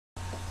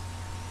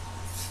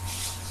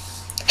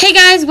Hey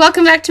guys,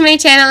 welcome back to my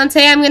channel, and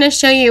today I'm going to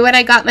show you what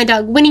I got my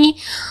dog Winnie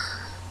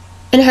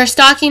in her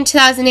stocking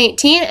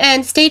 2018,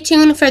 and stay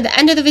tuned for the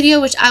end of the video,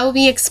 which I will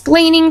be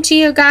explaining to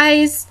you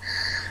guys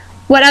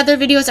what other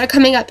videos are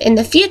coming up in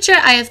the future.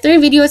 I have 3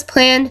 videos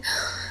planned,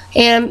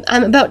 and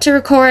I'm about to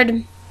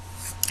record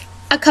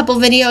a couple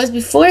videos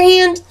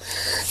beforehand,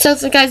 so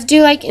if you guys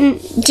do like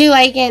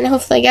it, and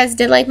hopefully you guys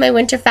did like my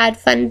winter fab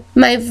fit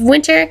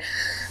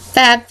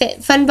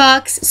fun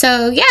box.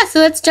 So yeah, so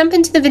let's jump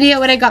into the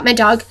video what I got my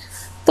dog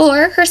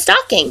for her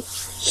stocking.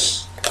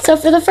 So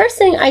for the first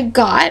thing I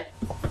got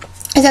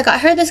is I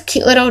got her this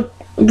cute little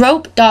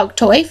rope dog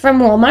toy from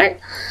Walmart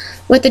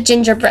with the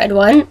gingerbread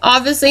one.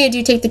 Obviously I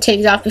do take the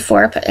tags off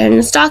before I put her in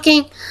the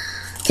stocking.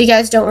 If you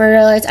guys don't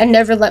realize, I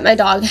never let my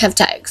dog have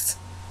tags.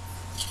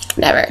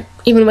 Never.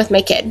 Even with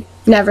my kid.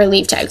 Never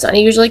leave tags on. I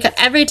usually cut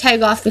every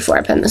tag off before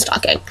I put in the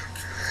stocking.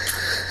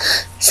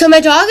 So my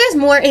dog is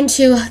more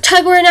into tug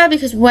of war now,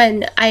 because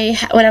when I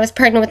was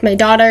pregnant with my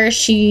daughter,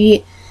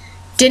 she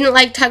didn't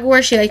like tug of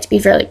war. She liked to be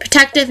fairly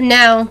protective.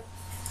 Now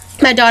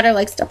my daughter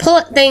likes to pull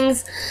at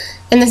things,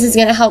 and this is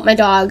going to help my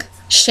dog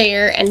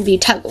share and be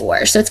tug of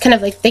war. So it's kind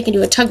of like they can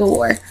do a tug of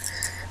war.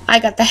 I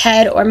got the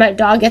head, or my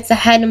dog gets the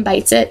head and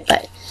bites it,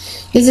 but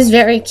this is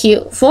very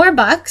cute.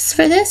 $4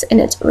 for this,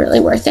 and it's really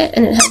worth it,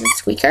 and it has a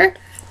squeaker,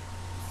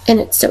 and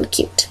it's so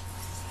cute.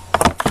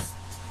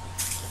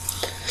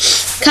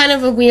 Kind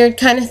of a weird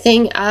kind of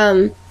thing.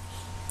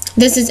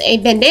 This is a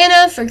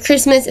bandana for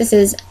Christmas. This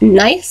is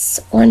nice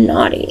or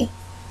naughty.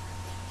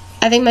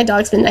 I think my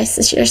dog's been nice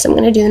this year, so I'm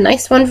going to do the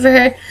nice one for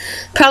her.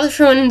 Probably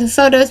for one of the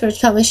photos, where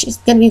probably she's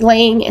going to be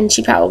laying and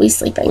she probably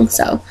sleeping.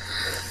 So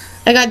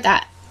I got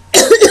that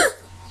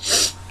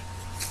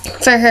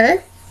for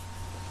her.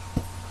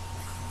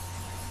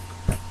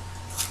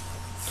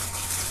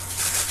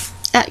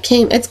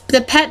 It's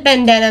the pet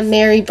bandana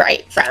Mary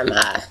Bright from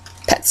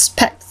Pet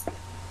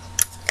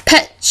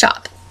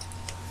Shop.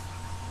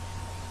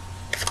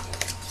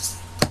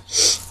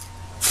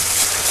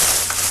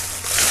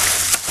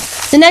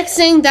 The next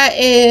thing that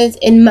is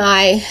in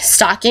my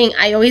stocking,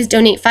 I always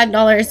donate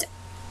 $5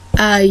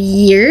 a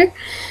year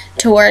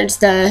towards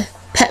the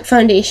Pet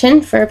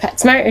Foundation for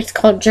PetSmart. It's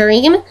called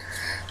Dream.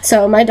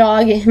 So my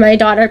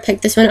daughter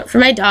picked this one up for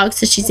my dog,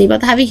 so she's able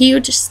to have a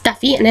huge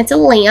stuffy, and it's a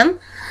lamb.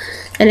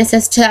 And it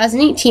says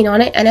 2018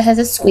 on it, and it has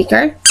a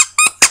squeaker.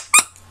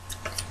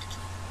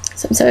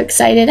 So I'm so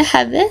excited to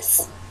have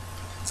this.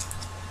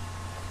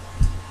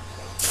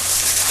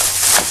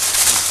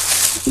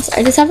 So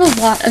I just have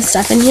a lot of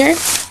stuff in here.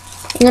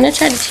 I'm going to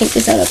try to take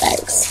this out of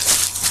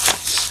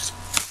bags.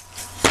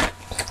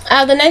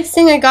 The next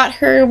thing I got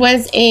her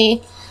was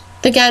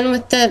again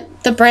with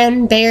the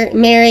brand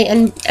Mary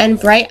and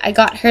Bright, I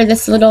got her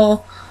this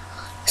little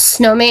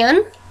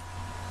snowman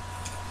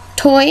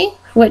toy,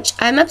 which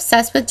I'm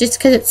obsessed with just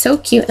because it's so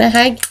cute, and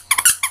it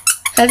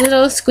has a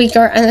little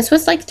squeaker, and this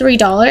was like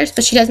 $3,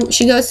 but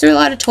she goes through a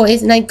lot of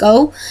toys, and I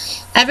go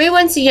every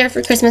once a year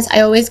for Christmas. I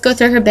always go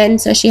through her bin,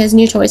 so she has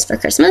new toys for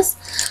Christmas.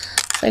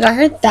 So I got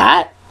her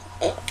that,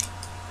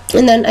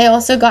 and then I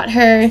also got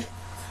her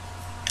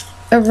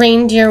a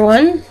reindeer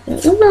one.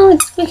 Oh no,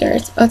 it's squeaker.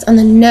 It's on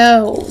the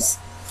nose.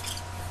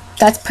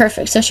 That's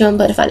perfect, so she won't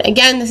play fun.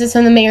 Again, this is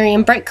from the Mary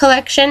and Bright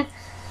collection.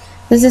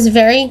 This is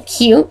very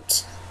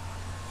cute.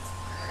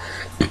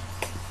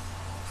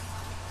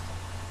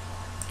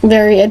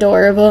 Very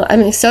adorable.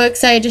 I'm so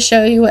excited to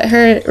show you what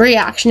her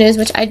reaction is,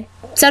 which I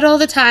said all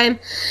the time.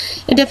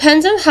 It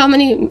depends on how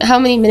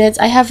many minutes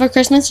I have for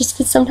Christmas, just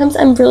because sometimes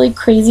I'm really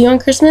crazy on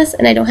Christmas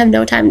and I don't have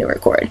no time to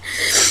record.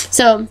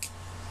 So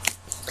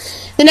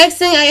the next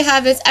thing I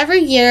have is every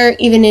year,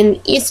 even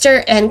in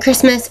Easter and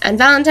Christmas and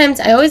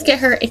Valentine's, I always get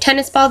her a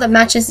tennis ball that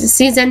matches the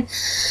season.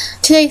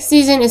 Today's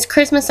season is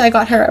Christmas, so I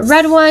got her a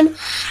red one.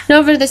 And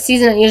over the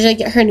season, I usually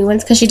get her new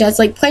ones because she does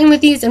like playing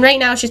with these. And right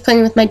now, she's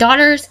playing with my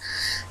daughter's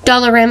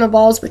Dollarama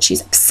balls, which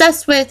she's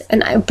obsessed with.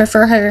 And I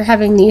prefer her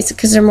having these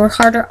because they're more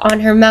harder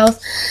on her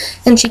mouth,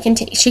 and she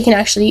can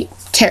actually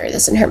carry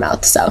this in her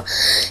mouth. So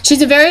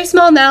she's a very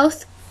small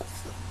mouth.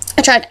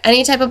 I tried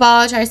any type of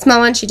ball. I tried a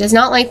small one. She does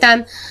not like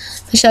them.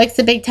 She likes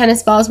the big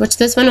tennis balls, which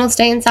this one will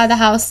stay inside the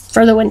house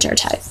for the winter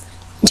time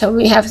until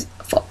we have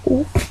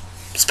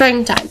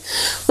springtime.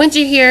 Winter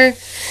here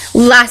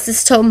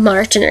lasts till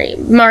March and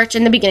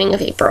the beginning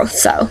of April.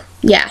 So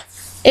yeah,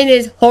 it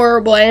is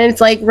horrible, and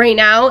it's like right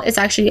now it's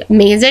actually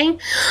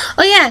amazing.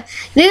 Oh yeah,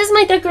 this is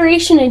my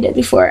decoration I did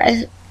before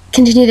I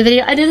continue the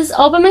video. I did this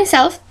all by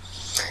myself.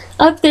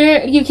 Up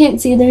there you can't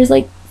see, there's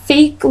like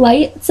fake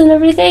lights and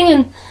everything,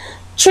 and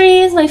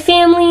trees, my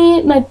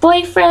family, my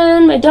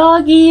boyfriend, my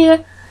doggy,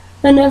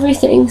 and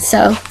everything.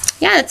 So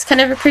yeah, it's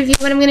kind of a preview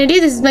of what I'm going to do.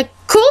 This is my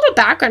cool little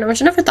background,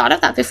 which I never thought of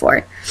that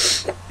before.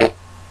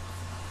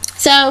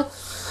 So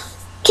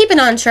keeping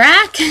on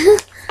track.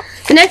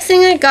 The next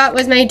thing I got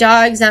was my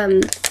dog's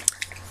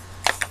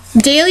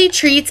daily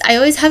treats. I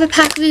always have a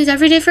pack of these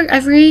every day for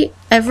every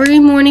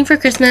morning for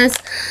Christmas.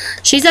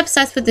 She's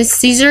obsessed with the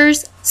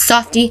Caesar's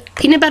Softy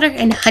peanut butter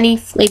and honey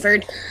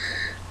flavored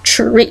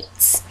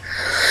treats.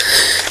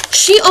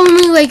 She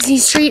only likes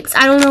these treats.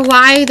 I don't know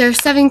why. They're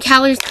 7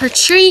 calories per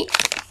treat.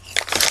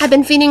 I've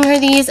been feeding her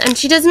these, and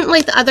she doesn't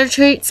like the other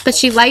treats, but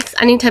she likes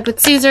any type with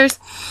Caesars.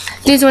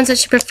 These are ones that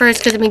she prefers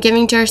because I've been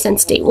giving to her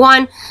since day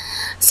 1.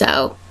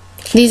 So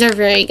these are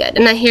very good,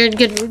 and I hear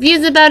good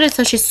reviews about it.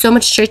 So she has so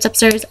much treats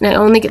upstairs, and I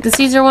only get the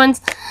Caesar ones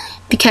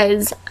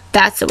because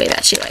that's the way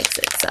that she likes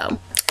it. So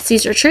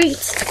Caesar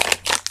treats.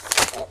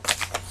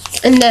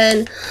 And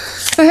then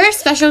for her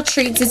special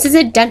treats, this is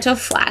a dental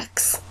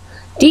flax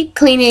deep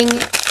cleaning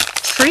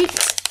treat.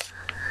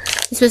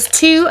 This was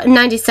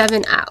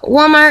 $2.97 at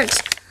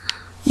Walmart,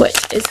 which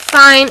is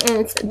fine, and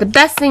it's the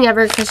best thing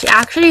ever because she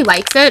actually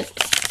likes it,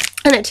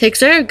 and it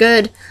takes her a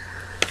good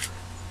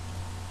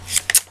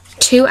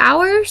 2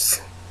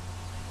 hours.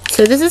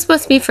 So this is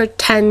supposed to be for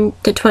 10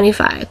 to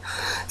 25.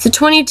 So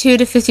 22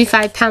 to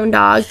 55 pound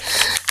dog.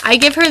 I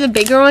give her the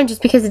bigger one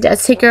just because it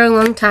does take her a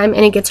long time,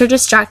 and it gets her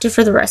distracted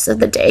for the rest of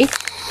the day.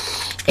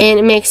 And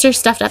it makes her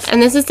stuffed up.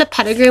 And this is the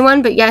pedigree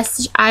one, but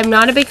yes, I'm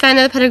not a big fan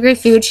of the pedigree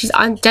food. She's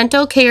on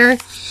dental care,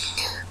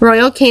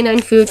 royal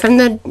canine food from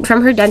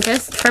her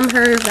dentist, from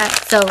her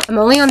vet. So I'm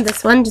only on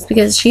this one just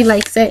because she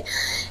likes it.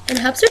 And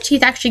it helps her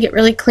teeth actually get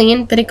really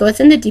clean, but it goes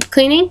in the deep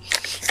cleaning.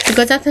 It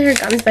goes out to her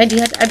gums, but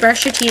I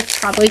brush her teeth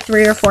probably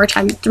 3 or 4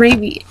 times,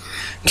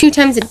 2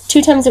 times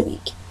a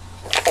week.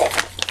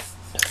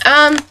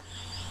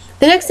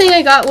 The next thing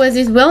I got was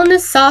these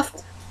Wellness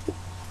Soft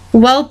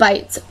Well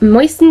Bites,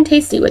 moist and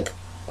tasty with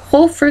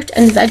whole fruit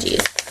and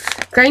veggies,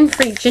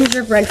 grain-free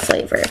gingerbread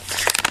flavor.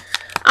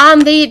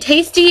 They're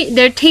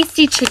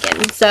tasty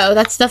chicken, so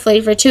that's the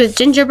flavor too, is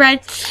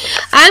gingerbread.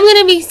 I'm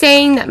gonna be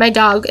saying that my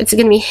dog, it's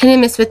gonna be hit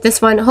and miss with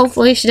this one.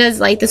 Hopefully she does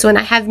like this one.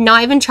 I have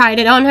not even tried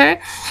it on her.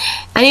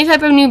 Any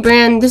type of new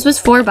brand. This was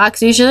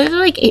 $4. Usually they're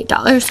like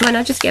 $8, so why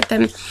not just get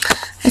them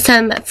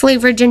some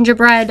flavored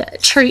gingerbread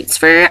treats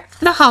for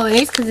the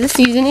holidays, because this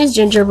season is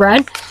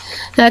gingerbread.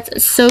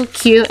 That's so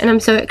cute, and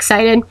I'm so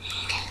excited.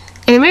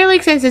 And it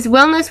really says,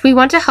 wellness, we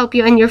want to help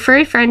you and your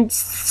furry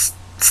friends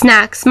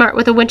snack smart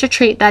with a winter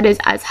treat that is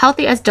as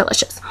healthy as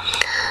delicious.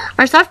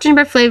 Our soft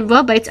gingerbread flavored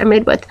well bites are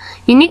made with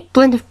unique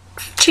blend of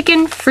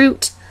chicken,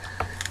 fruit,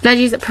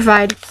 veggies that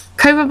provide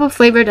craveable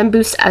flavored and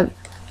boost of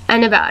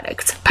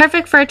antibiotics.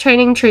 Perfect for a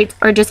training treat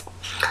or just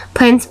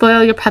plain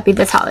spoil your puppy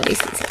this holiday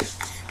season.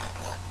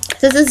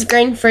 So this is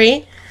grain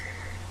free,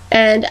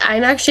 and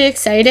I'm actually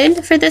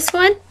excited for this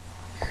one.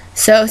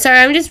 So, sorry,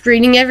 I'm just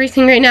reading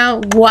everything right now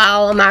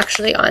while I'm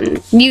actually on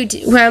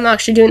YouTube, where I'm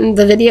actually doing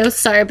the videos.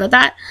 Sorry about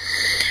that.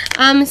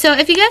 So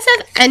if you guys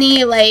have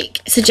any,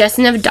 like,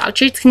 suggestion of dog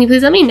treats, can you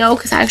please let me know?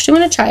 Because I actually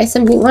want to try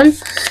some new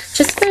ones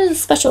just for the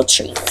special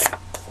treats.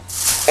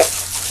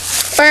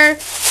 For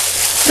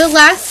the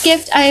last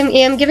gift I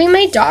am giving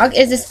my dog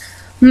is this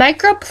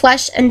Micro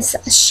Plush and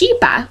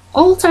Sheba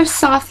Ultra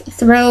Soft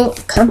Throw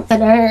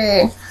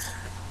Comforter.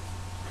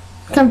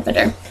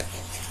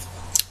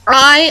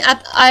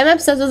 I'm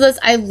obsessed with this.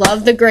 I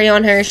love the gray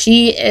on her.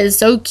 She is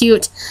so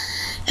cute,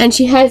 and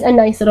she has a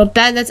nice little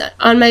bed that's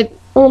on the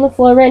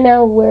floor right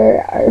now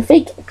where our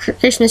fake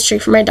Christmas tree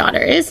for my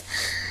daughter is.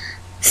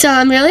 So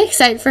I'm really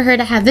excited for her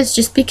to have this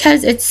just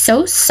because it's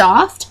so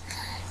soft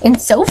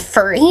and so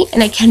furry,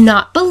 and I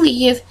cannot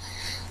believe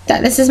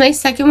that this is my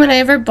second one I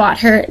ever bought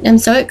her. I'm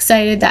so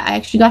excited that I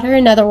actually got her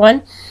another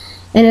one,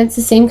 and it's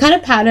the same kind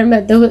of pattern,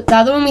 but the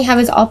other one we have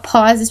is all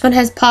paws. This one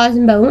has paws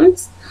and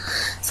bones.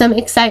 So I'm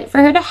excited for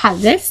her to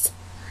have this.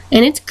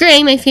 And it's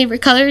gray. My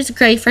favorite color is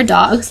gray for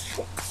dogs.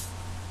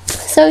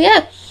 So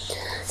yeah.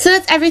 So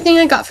that's everything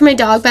I got for my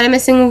dog. But I'm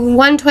missing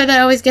one toy that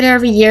I always get her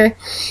every year.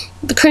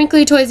 The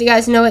crinkly toys, you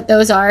guys know what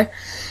those are.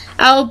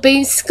 I'll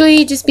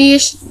basically just be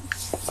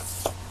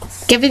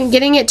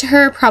getting it to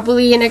her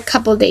probably in a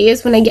couple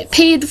days when I get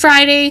paid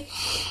Friday.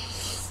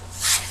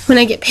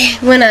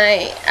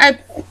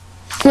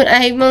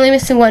 I'm only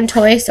missing one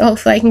toy, so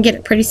hopefully I can get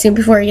it pretty soon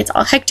before it gets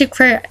all hectic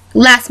for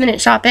last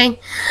minute shopping.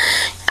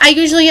 I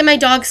usually get my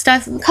dog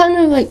stuff kind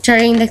of like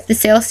during the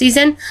sale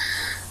season.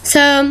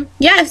 So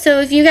yeah, so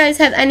if you guys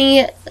have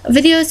any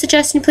video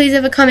suggestion, please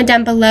leave a comment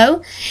down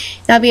below.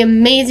 That'll be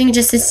amazing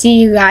just to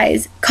see you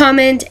guys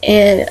comment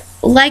and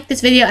like this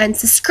video and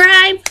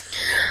subscribe.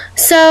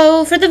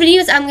 So for the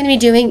videos I'm going to be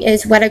doing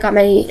is what I got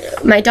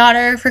my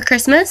daughter for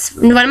Christmas.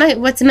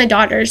 What's in my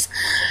daughter's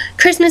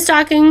Christmas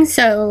stocking.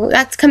 So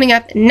that's coming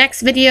up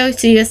next video.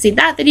 So you'll see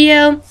that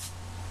video.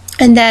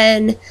 And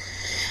then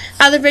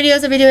other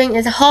videos I'll be doing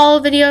is a haul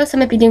video. So I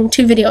might be doing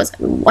 2 videos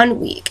in 1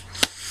 week.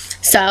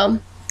 So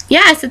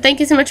yeah, so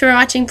thank you so much for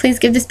watching. Please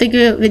give this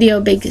video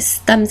a big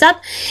thumbs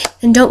up.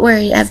 And don't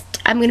worry,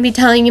 I'm going to be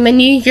telling you my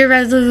New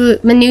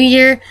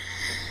Year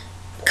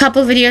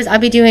couple videos I'll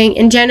be doing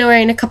in January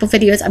and a couple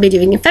videos I'll be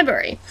doing in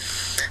February.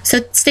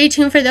 So stay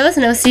tuned for those,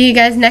 and I'll see you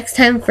guys next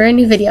time for a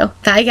new video.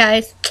 Bye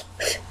guys.